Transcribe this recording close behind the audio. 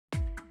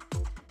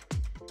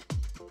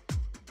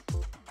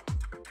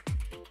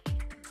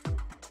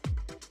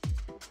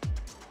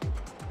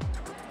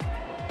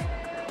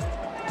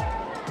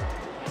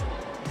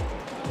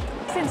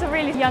Since a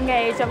really young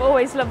age, I've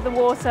always loved the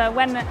water.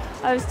 When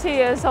I was 2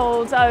 years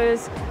old,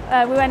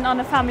 we went on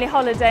a family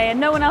holiday and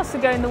no one else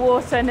would go in the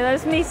water, and there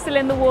was me still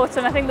in the water,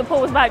 and I think the pool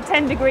was about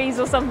 10 degrees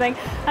or something,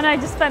 and I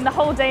just spent the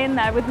whole day in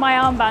there with my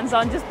armbands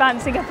on, just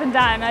bouncing up and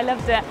down. I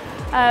loved it.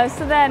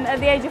 So then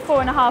at the age of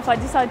 4.5, I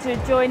decided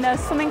to join a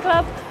swimming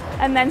club,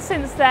 and then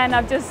since then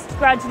I've just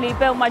gradually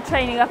built my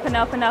training up and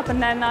up and up,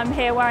 and then I'm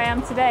here where I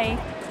am today.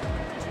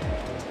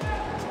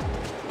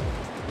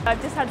 I've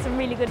just had some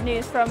really good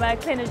news from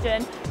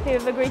Clinigen, who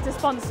have agreed to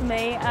sponsor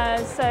me,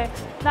 so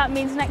that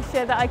means next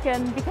year that I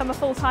can become a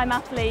full-time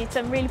athlete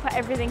and really put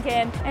everything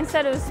in.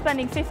 Instead of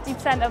spending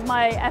 50% of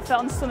my effort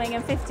on swimming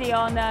and 50%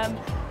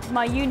 on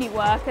my uni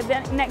work,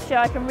 next year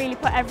I can really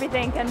put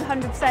everything and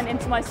 100%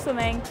 into my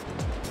swimming.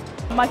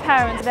 My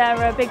parents,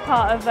 they're a big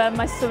part of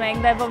my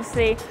swimming. They've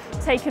obviously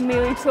taken me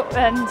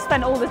and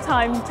spent all the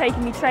time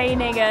taking me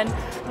training and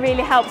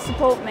really helped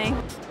support me.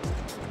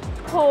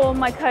 Paul,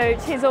 my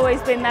coach, he's always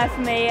been there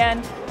for me,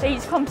 and for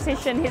each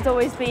competition he's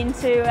always been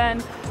to,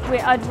 and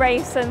I'd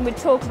race and we'd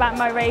talk about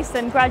my race,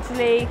 and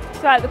gradually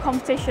throughout the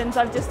competitions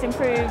I've just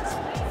improved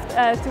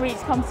through each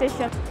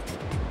competition.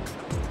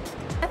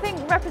 I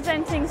think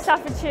representing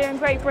Staffordshire and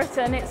Great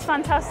Britain, it's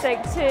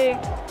fantastic to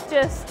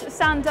just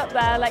stand up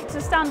there, like to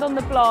stand on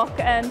the block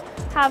and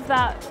have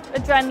that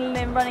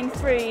adrenaline running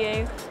through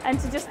you, and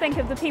to just think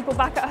of the people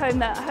back at home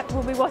that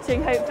will be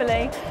watching,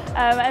 hopefully,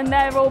 and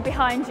they're all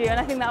behind you, and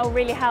I think that will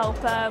really help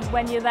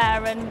when you're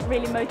there and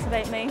really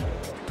motivate me.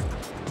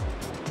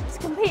 To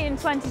compete in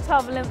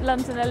 2012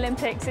 London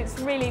Olympics, it's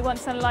really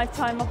once in a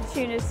lifetime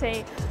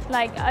opportunity.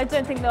 Like, I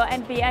don't think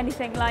there'll be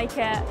anything like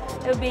it.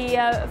 It'll be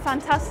a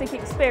fantastic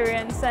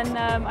experience, and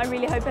I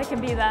really hope I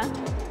can be there.